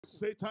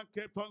Satan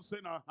kept on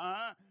saying,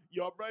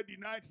 you have already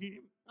denied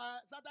him.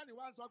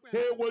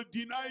 He will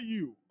deny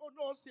you.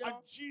 And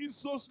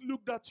Jesus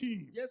looked at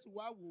him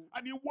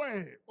and he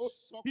wept.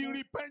 He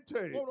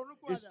repented.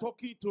 He's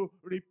talking to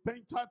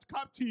repentant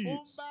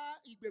captives.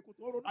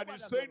 And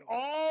he's saying,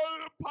 all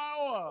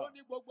power,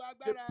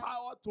 the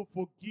power to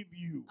forgive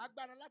you,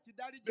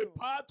 the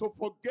power to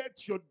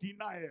forget your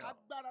denial,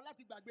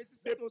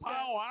 the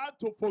power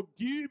to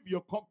forgive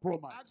your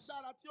compromise,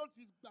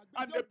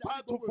 and the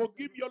power to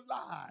forgive your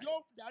lie.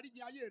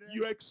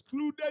 You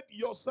excluded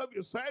yourself.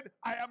 You said,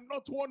 I am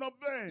not one of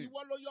them.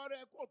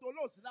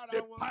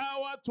 The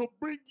power to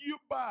bring you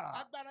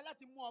back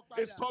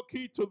is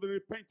talking to the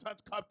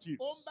repentant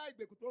captives.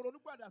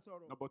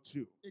 Number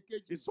two,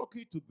 it's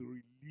talking to the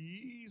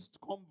released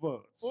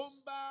converts.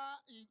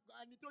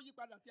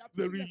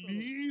 The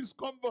released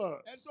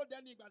converts.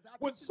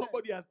 When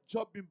somebody has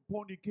just been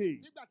born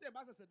again,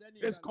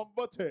 is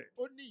converted,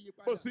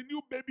 was a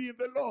new baby in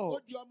the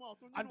Lord,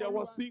 and there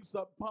were things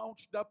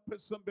about that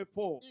person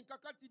before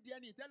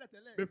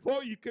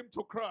he came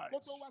to Christ.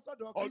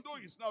 Although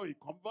he's now a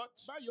convert,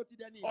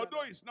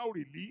 although he's now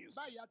released,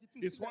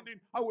 he's wondering,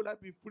 how will I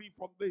be free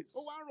from this?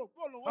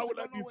 How will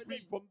I be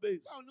free from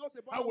this?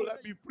 How will I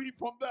be free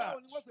from that?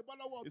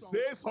 It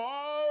says,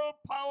 all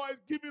power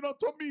is given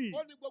unto me.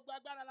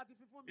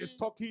 It's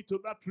talking to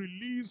that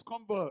released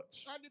convert.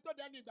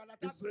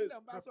 It says,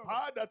 the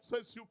power that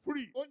sets you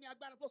free,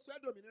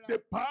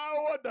 the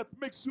power that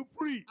makes you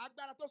free,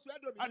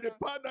 and the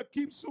power that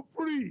keeps you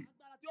free.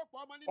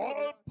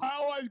 All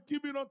power is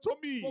given unto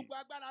me.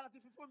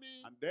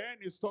 And then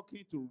it's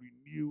talking to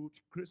renewed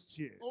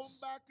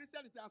Christians.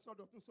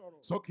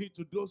 Talking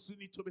to those who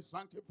need to be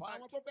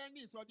sanctified.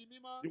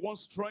 You want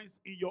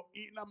strength in your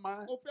inner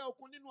man.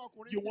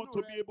 You want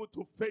to be able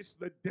to face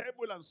the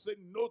devil and say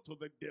no to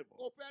the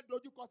devil.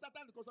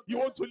 You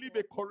want to live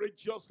a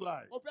courageous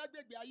life.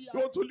 You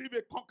want to live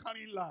a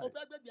conquering life.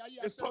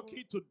 It's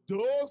talking to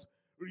those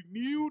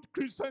renewed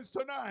Christians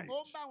tonight.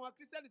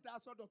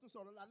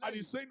 And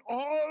he's saying,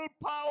 all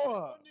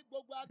power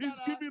is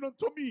given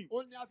unto me.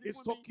 He's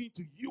talking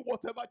to you,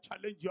 whatever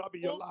challenge you have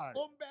in your life.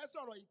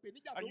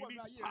 And you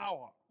need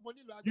power.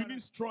 You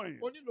need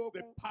strength.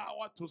 The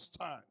power to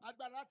stand.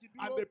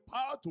 And the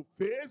power to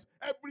face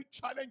every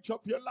challenge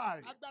of your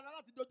life.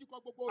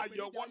 And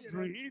you're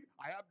wondering,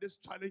 I have this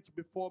challenge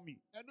before me.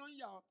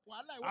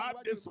 I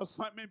have this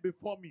assignment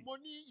before me.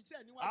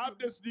 I have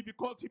this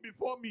difficulty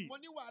before me.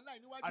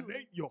 And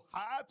then your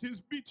heart is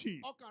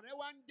beating.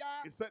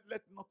 He said,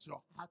 let not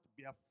your heart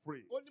be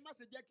afraid.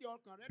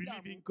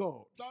 Believe in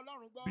God.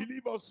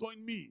 Believe also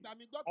in me.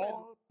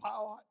 All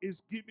power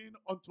is given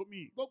unto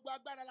me.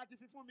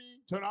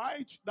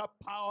 Tonight, that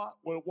power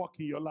will work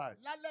in your life.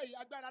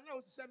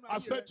 I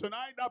said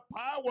tonight, that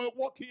power will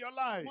work in your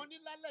life.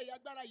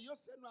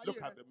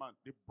 Look at the man.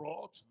 They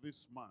brought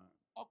this man.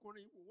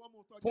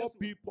 4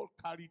 people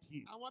carried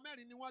him.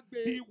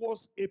 He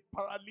was a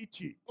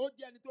paralytic.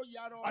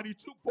 And it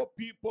took 4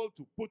 people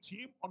to put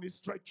him on a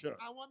stretcher.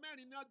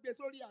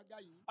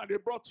 And they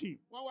brought him.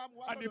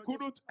 And they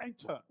couldn't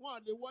enter.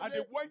 And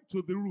they went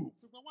to the roof.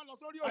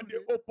 And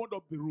they opened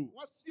up the roof.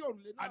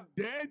 And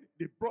then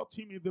they brought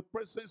him in the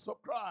presence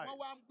of Christ.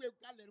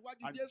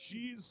 And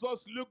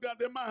Jesus looked at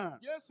the man.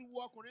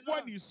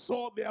 When he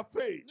saw their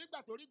faith,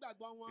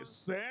 he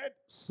said,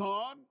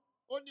 son,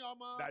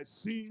 thy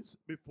sins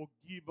be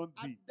forgiven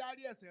thee.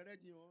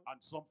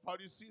 And some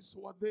Pharisees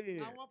were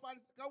there.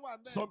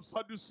 Some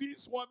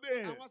Sadducees were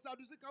there.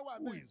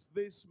 Who is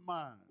this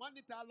man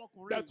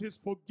that is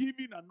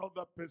forgiving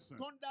another person?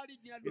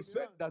 He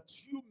said that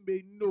you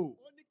may know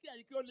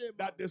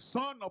that the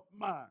Son of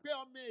Man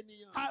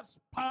has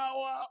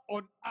power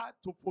on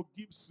earth to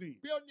forgive sin.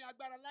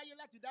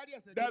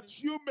 That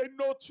you may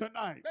know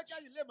tonight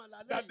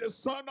that the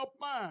Son of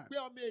Man,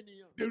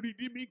 the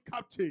redeeming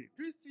captain,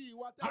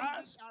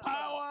 has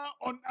power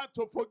on earth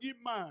to forgive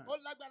man.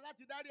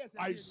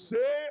 I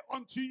say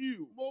unto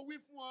you,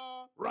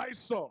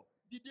 rise up,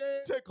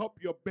 take up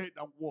your bed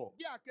and walk.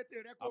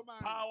 And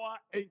power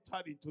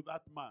entered into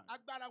that man.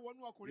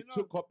 He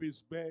took up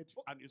his bed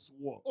and his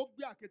walk.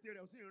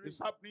 It's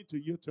happening to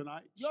you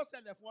tonight.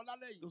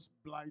 Those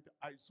blind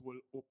eyes will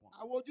open.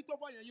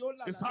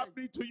 It's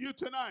happening to you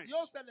tonight.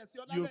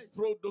 You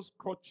throw those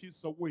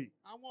crutches away.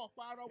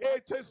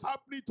 It is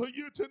happening to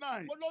you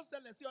tonight.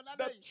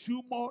 That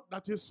tumor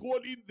that is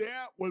swollen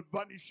there will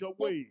vanish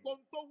away. You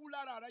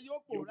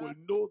will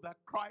know that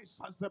Christ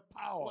has the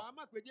power.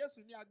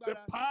 The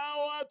power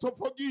to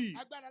forgive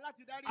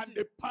and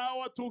the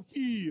power to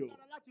heal.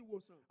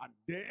 And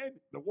then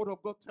the word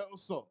of God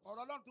tells us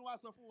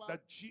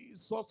that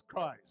Jesus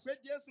Christ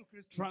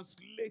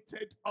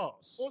translated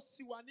us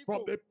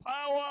from the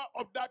power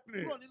of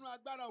darkness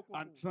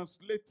and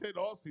translated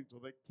us into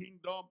the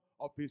kingdom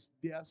of his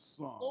dear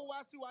son.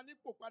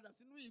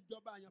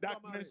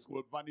 Darkness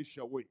will vanish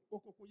away.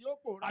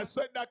 I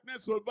said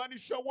darkness will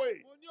vanish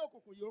away.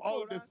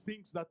 All the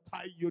things that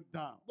tie you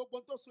down,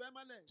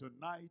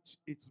 tonight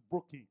it's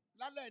broken.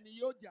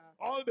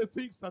 All the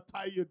things that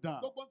tie you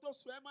down,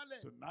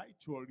 tonight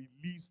you are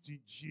released in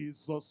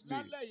Jesus'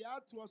 name.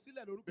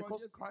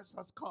 Because Christ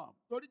has come.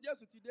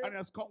 And he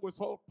has come with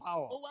all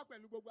power.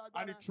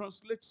 And he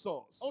translates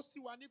us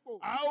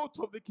out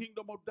of the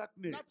kingdom of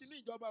darkness.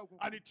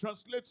 And he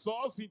translates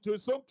us into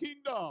his own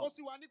kingdom.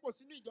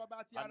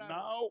 And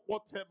now,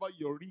 whatever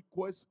your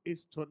request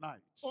is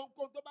tonight, you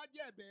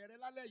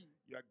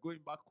are going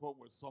back home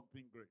with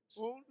something great.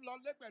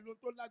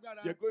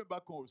 You're going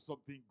back home with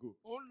something good.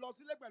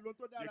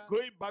 You're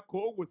going back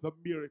home with a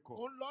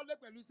miracle.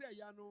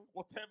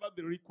 Whatever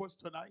the request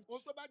tonight,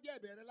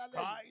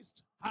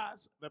 Christ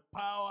has the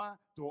power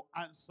to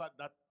answer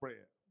that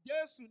prayer.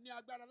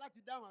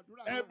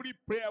 Every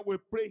prayer we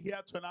pray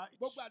here tonight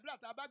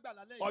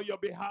on your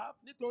behalf,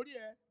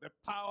 the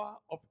power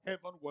of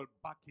heaven will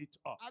back it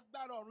up.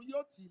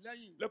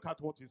 Look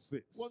at what it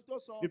says.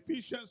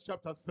 Ephesians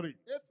chapter 3.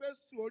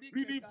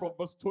 Reading from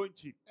verse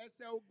 20.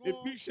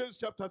 Ephesians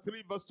chapter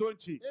 3 verse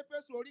 20.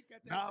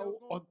 Now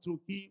unto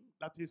him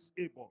that is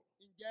able.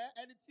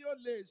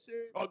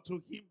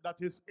 Unto him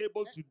that is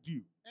able to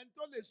do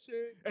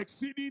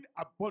exceeding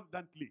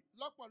abundantly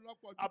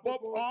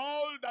above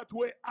all that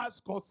we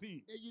ask or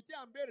think,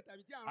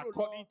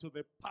 according to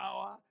the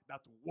power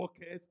that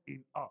worketh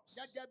in us.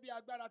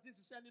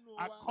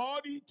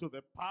 According to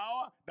the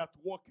power that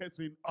worketh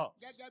in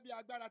us.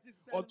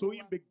 Unto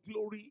him be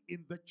glory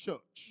in the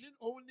church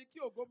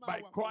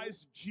by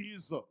Christ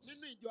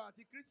Jesus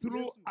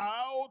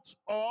throughout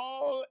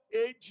all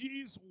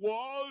ages,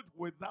 world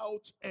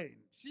without end.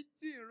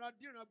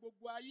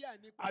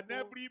 And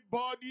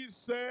everybody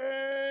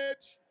said,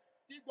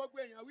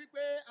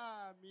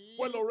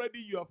 well, already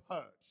you have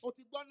heard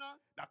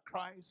that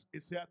Christ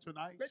is here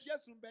tonight.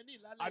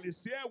 And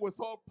is here with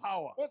all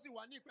power.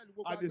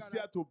 And is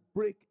here to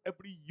break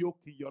every yoke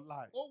in your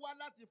life.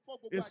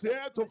 Is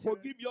here to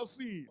forgive your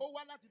sin.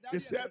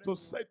 Is here to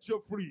set you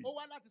free.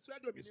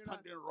 He's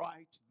standing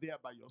right there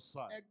by your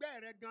side.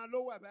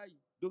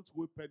 Don't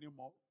weep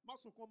anymore.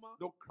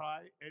 Don't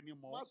cry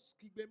anymore.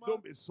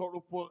 Don't be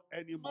sorrowful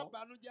anymore.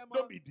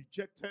 Don't be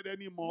dejected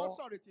anymore.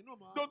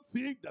 Don't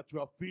think that you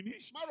are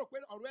finished.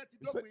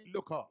 He said,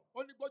 look up.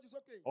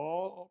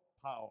 All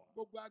power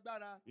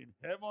in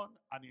heaven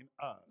and in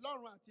earth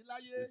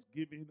is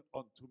given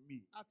unto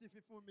me.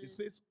 He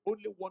says,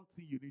 only one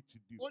thing you need to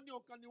do.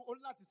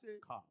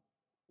 Come.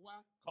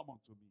 Come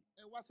unto me.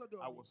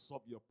 I will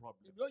solve your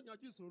problem.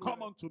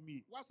 Come unto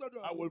me.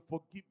 I will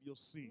forgive your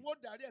sin.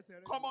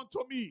 Come unto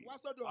me.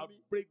 I'll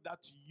break that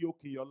yoke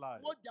in your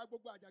life.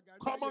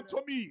 Come unto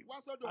me.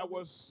 I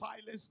will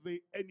silence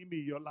the enemy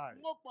in your life.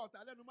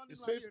 It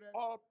says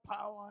all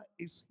power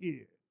is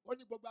here.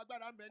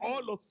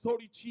 All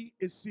authority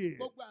is here.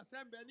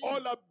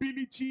 All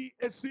ability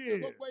is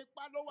here.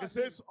 It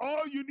says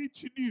all you need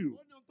to do,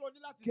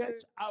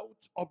 get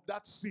out of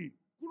that sin.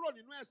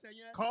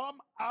 Come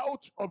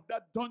out of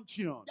that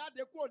dungeon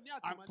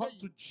and come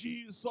to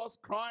Jesus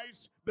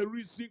Christ, the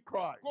risen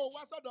Christ.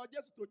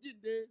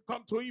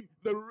 Come to him,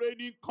 the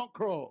reigning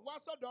conqueror.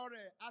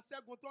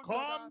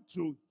 Come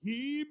to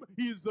him,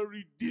 he is the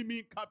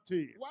redeeming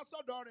captain.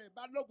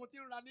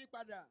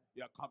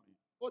 You are coming.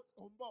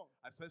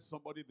 I said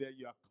somebody there,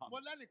 you are coming.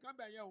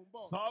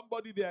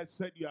 Somebody there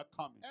said you are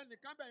coming. The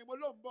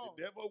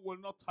devil will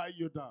not tie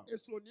you down.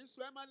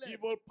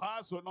 Evil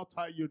past will not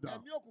tie you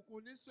down.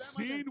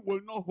 Sin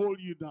will not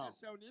hold you down.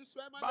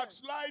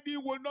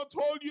 Backsliding will not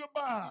hold you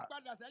back.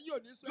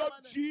 Lord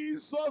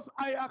Jesus,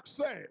 I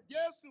accept.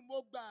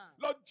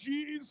 Lord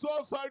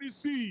Jesus, I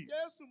receive.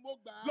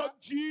 Lord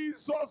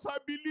Jesus, I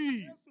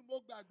believe.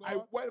 I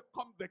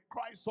welcome the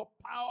Christ of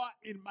power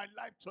in my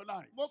life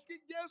tonight.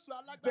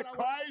 The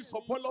Christ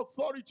of all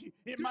authority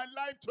in my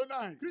life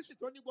tonight.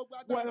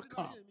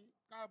 Welcome.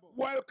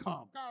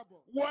 Welcome.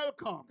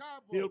 Welcome.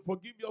 He'll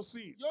forgive your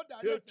sin.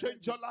 He'll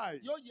change your life.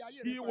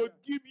 He will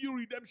give you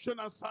redemption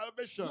and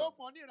salvation.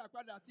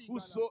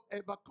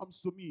 Whosoever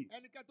comes to me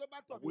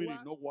will in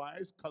no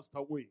wise cast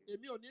away.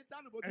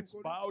 It's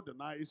bowed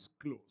and eyes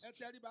closed.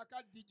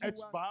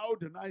 It's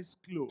bowed and eyes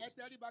closed.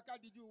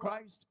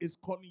 Christ is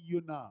calling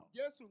you now.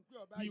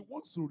 He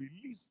wants to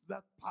release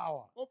that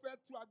power.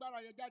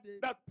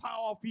 That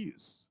power of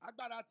his.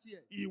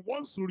 He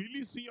wants to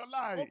release in your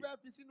life.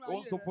 He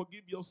wants to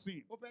forgive your sin.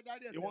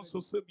 He wants to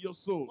save your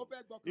soul.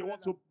 He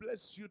wants to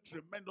bless you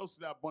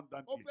tremendously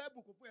abundantly.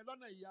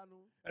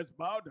 As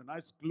bowed and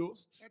eyes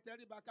closed.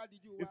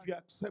 If you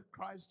accept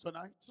Christ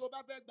tonight,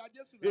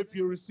 if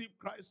you receive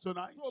Christ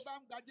tonight,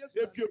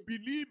 if you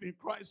believe in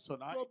Christ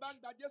tonight,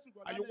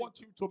 and you want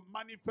him to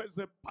manifest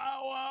the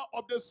power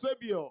of the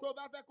Savior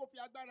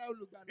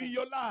in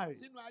your life,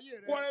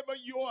 wherever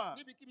you are,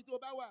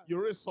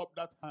 you raise up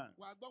that hand.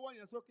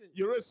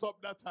 You raise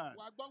up that hand,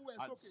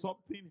 and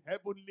something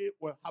heavenly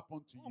will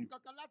happen to you.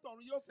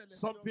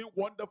 Something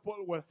wonderful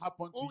will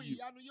happen to you.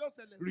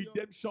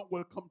 Redemption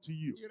will come to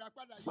you.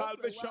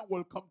 Salvation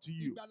will come to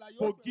you.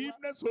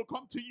 Forgiveness will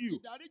come to you.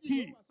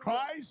 He,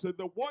 Christ, is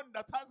the one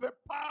that has the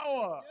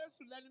power.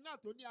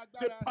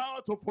 The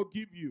power to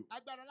forgive you.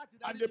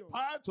 And the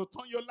power to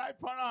turn your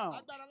life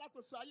around.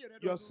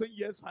 You're saying,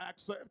 yes, I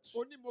accept.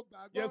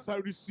 Yes, I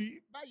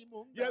receive.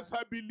 Yes,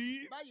 I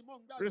believe.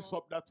 Raise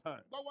up that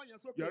hand.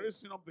 You're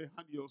raising up the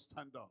hand, you'll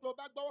stand up.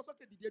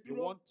 You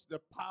want the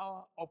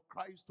power of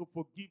Christ to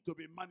forgive to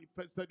be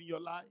manifested in your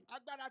life?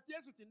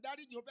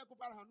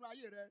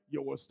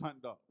 You will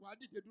stand up.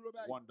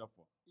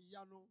 Wonderful.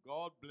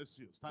 God bless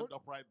you. Stand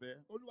up right there.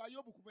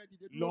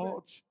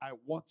 Lord, I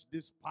want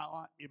this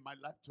power in my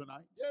life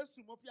tonight.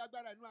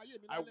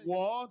 I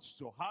want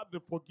to have the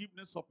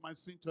forgiveness of my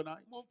sin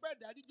tonight.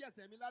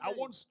 I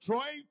want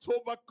strength to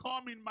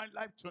overcome in my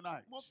life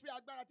tonight.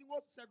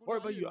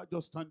 Wherever you are,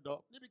 just stand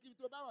up.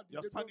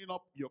 You're standing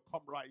up, you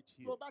come right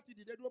here.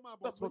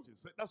 That's what he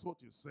said. That's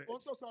what he said.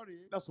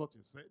 That's what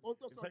he said.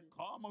 He said,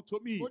 come unto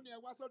me.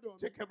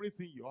 Take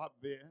everything you have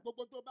there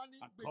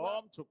and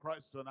come to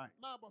Christ tonight.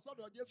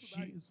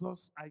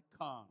 Jesus, I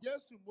come.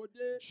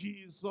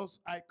 Jesus,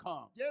 I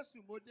come.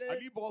 I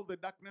leave all the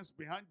darkness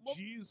behind.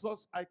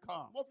 Jesus, I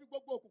come.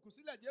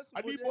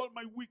 I leave all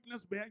my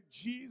weakness behind.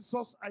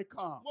 Jesus, I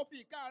come.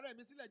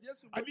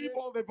 I leave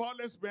all the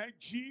violence behind.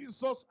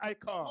 Jesus, I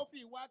come.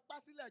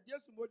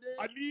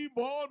 I leave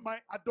all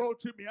my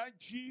adultery behind.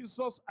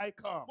 Jesus, I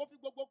come.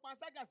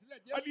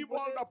 I leave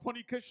all the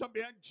fornication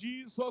behind.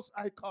 Jesus,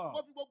 I come.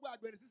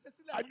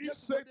 I leave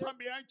Satan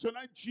behind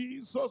tonight.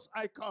 Jesus,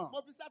 I come.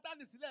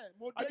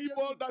 I leave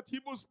all that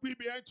evil spirit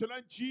behind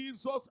tonight.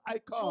 Jesus, I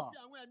come.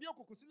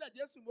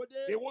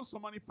 He wants to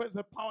manifest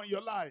the power in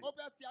your life.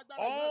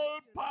 All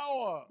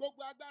power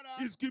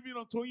is given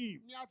unto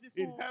him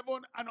in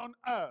heaven and on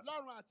earth.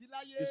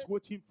 He's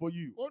waiting for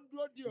you.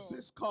 He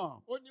says,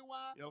 come.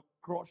 He'll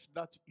crush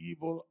that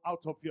evil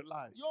out of your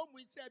life.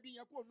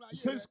 He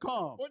says,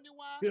 come.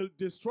 He'll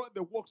destroy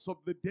the works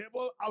of the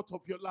devil out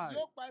of your life.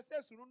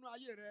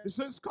 He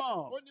says,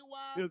 come.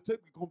 He'll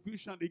take the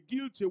confusion, the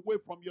guilt away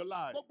from your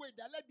life.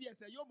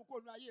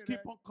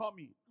 Keep on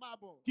coming.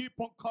 Keep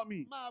on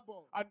coming.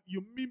 And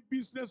you mean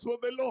business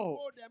with the Lord.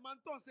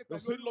 You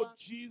say, Lord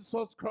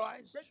Jesus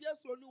Christ,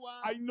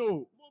 I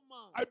know,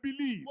 I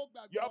believe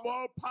you have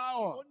all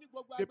power.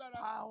 The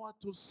power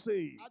to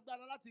save,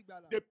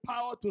 the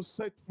power to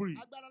set free,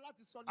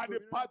 and the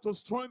power to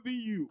strengthen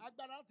you.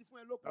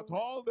 That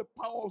all the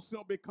power of sin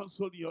will be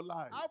cancelled in your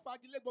life.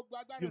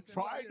 You've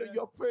tried and you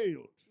have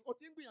failed.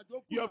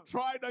 You have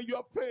tried and you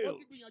have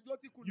failed.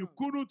 You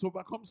couldn't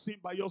overcome sin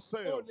by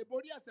yourself.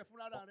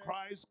 But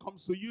Christ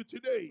comes to you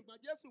today.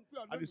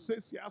 And he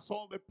says he has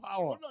all the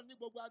power.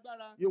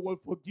 He will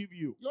forgive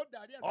you.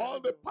 All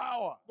the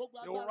power.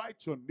 He will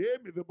write your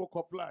name in the book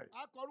of life.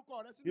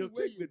 He'll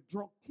take the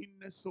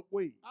drunkenness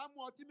away.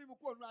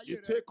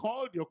 He'll take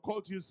all the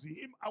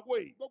occultism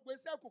away.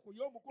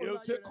 He'll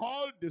take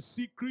all the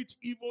secret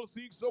evil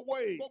things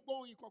away. He'll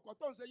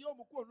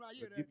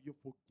give you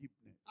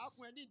forgiveness.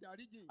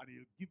 And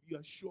he'll give you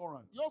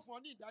assurance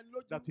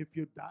that if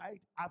you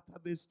died after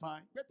this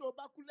time,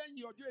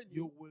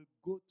 you will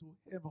go to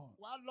heaven.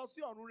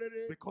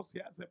 Because he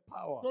has the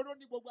power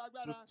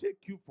to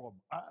take you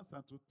from us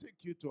and to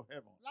take you to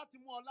heaven.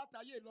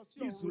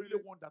 He's the only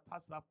one that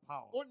has that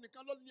power.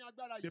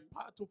 The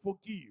power to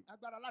forgive,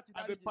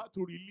 and the power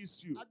to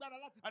release you,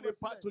 and the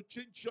power to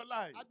change your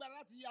life.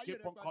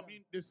 Keep on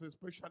coming. This is a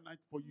special night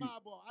for you.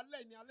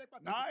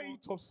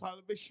 Night of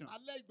salvation,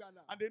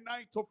 and the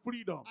night of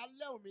freedom,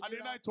 and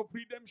the night of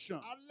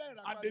redemption,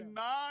 and the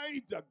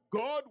night that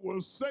God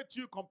will set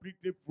you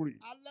completely free.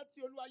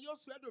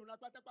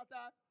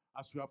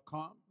 As you have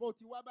come,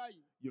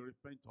 you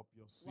repent of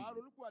your sin.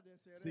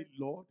 Say,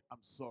 Lord,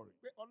 I'm sorry.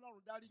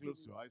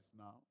 Close your eyes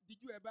now.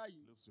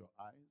 Close your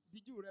eyes.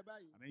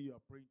 And then you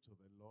are praying to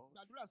the Lord.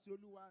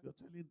 You're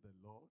telling the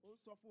Lord,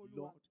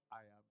 Lord, I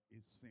am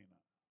a sinner.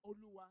 I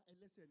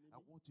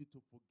want you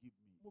to forgive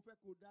me.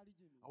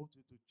 I want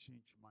you to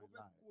change my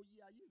life.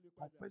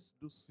 Confess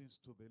those sins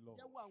to the Lord.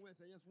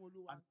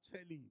 And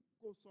tell him,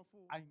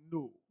 I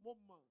know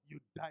you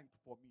died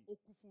for me.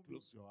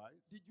 Close your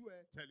eyes.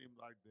 Tell him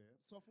right there.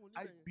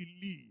 I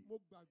believe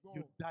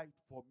you died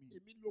for me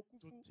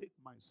to take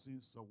my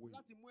sins away.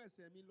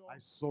 I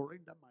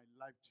surrender my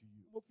life to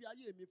you.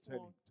 Tell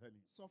him.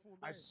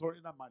 I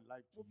surrender my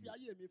life to you.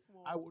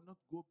 I will not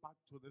go back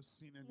to the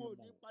sin anymore.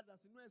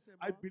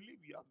 I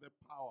believe you have the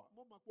power,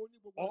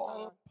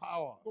 all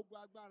power,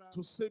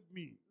 to save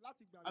me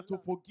and to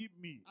forgive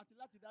me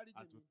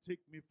and to take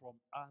me from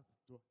earth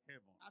to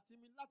heaven.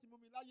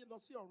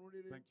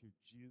 Thank you,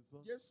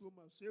 Jesus.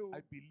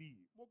 I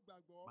believe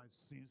my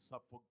sins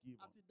are forgiven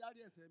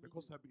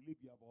because I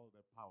believe you have all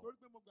the power.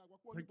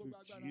 Thank you,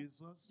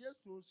 Jesus.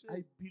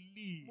 I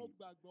believe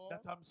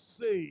that I'm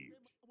saved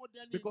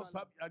because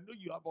I know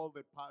you have all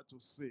the power to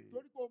save.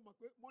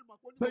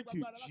 Thank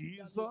you,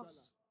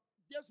 Jesus.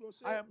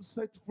 I am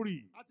set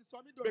free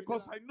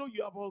because I know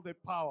you have all the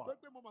power to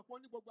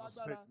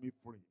set me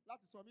free.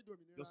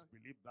 Just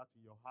believe that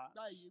in your heart,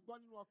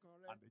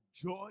 and the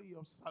joy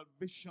of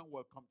salvation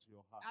will come to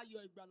your heart.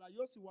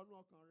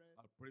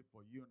 I'll pray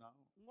for you now.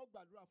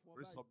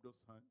 Raise up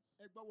those hands.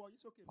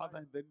 Father,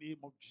 in the name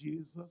of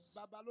Jesus,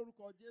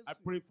 I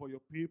pray for your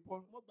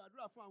people.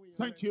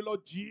 Thank you,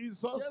 Lord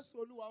Jesus.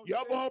 You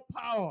have all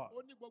power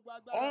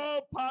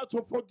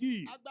to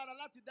forgive,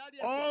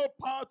 all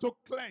power to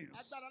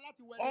cleanse,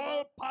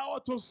 all power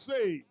to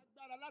save,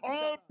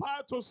 all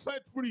power to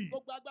set free.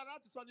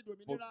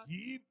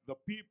 Forgive the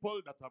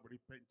people that have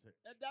repented.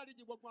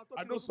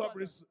 And those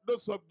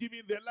who have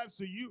given their lives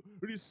to you,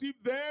 receive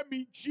them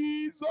in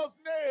Jesus'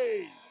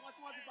 name.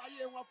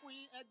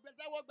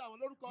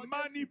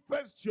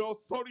 Manifest your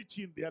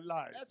authority in their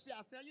lives.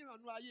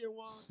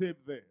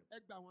 Save them.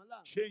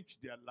 Change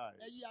their lives.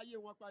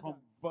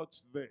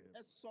 Convert them.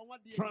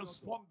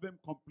 Transform them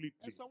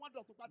completely.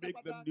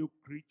 Make them new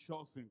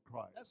creatures in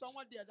Christ.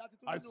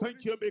 I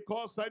thank you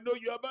because I know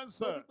you have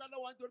answered.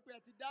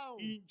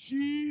 In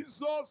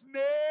Jesus'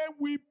 name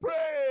we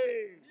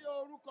pray.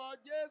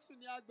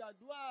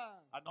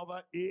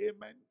 Another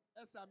amen.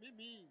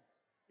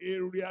 A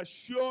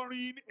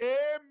reassuring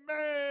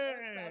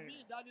amen.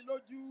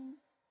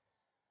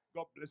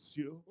 God bless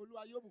you.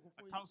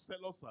 The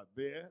counselors are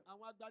there.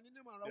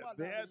 They're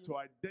there to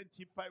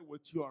identify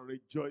with you and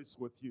rejoice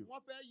with you.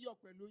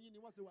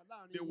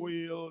 They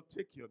will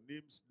take your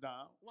names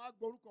down.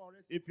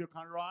 If you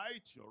can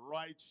write, you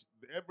write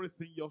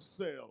everything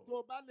yourself. If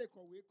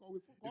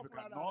you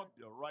cannot,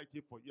 they'll write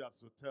it for you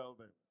as you tell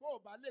them. We'll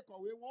call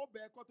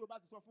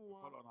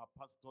on our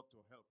pastor to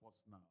help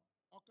us now.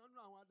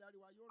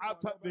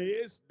 After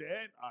this,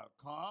 then I'll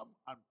come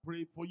and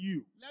pray for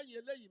you.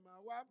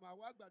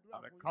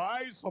 And the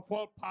Christ of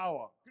all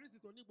power will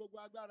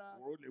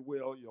roll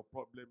away all your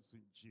problems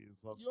in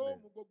Jesus'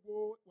 name.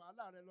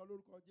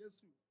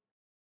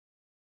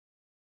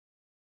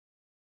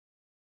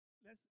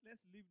 Let's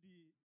leave the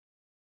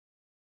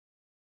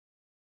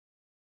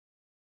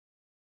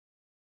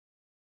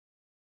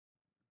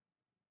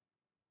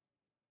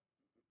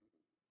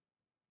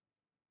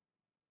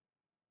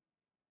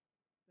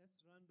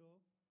round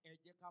off.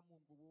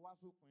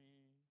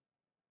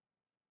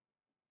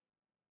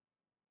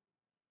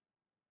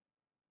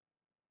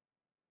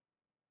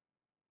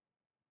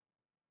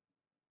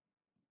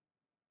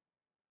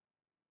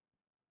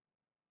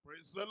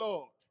 Praise the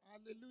Lord.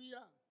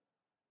 Hallelujah.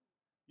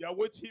 You are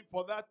waiting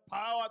for that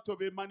power to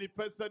be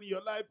manifested in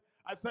your life.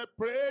 I said,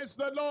 praise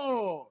the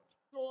Lord.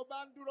 You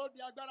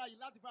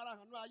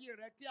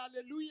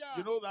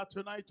know that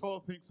tonight all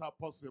things are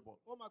possible.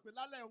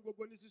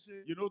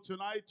 You know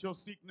tonight your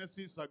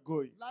sicknesses are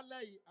going.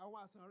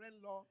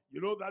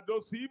 You know that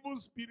those evil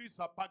spirits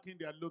are packing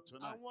their load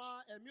tonight.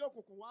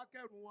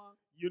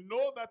 You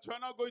know that you are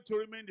not going to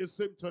remain the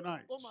same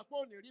tonight.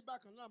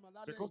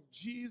 Because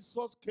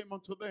Jesus came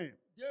unto them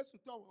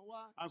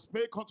and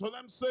spake unto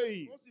them,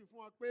 saying,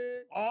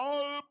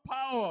 all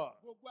power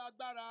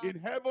in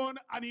heaven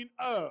and in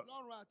earth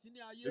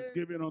is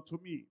given unto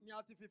me.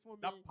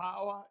 That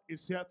power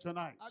is here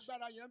tonight.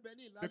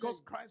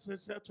 Because Christ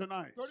is here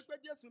tonight.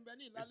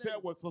 He's here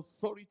with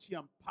authority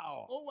and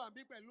power.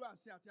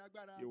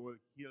 He will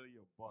heal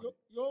your body.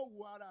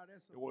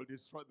 He will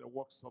destroy the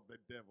works of the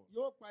devil.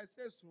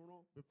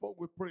 Before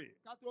we pray,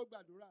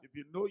 if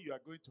you know you are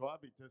going to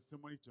have a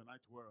testimony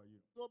tonight, where are you?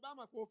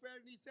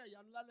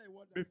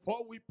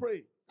 Before we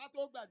pray,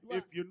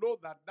 if you know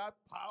that that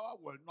power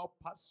will not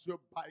pass you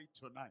by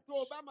tonight,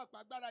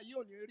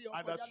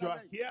 and that you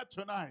are here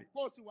tonight,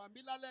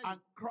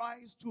 and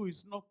Christ too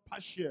is not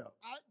partial,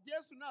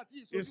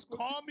 is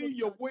coming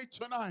your way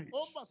tonight,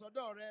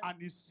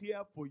 and is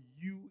here for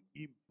you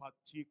in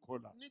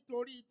particular,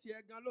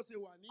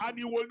 and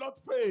he will not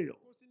fail.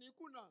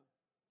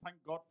 Thank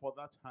God for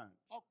that hand.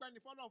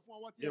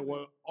 He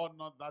will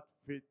honor that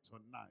faith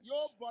tonight.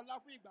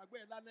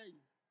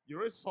 You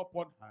raise up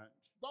one hand.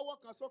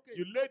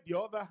 You lay the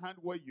other hand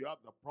where you have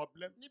the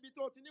problem.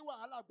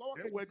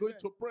 Then we're going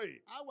to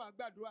pray.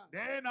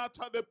 Then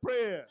after the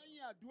prayer,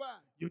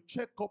 you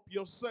check up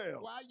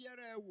yourself.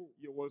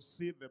 You will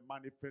see the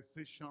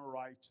manifestation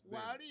right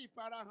there.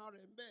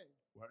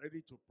 We're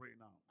ready to pray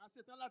now.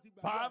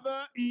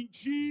 Father, in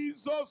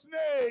Jesus'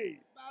 name,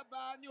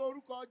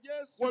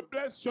 we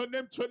bless your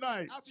name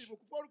tonight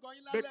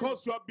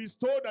because you have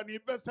bestowed and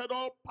invested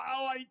all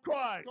power in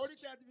Christ.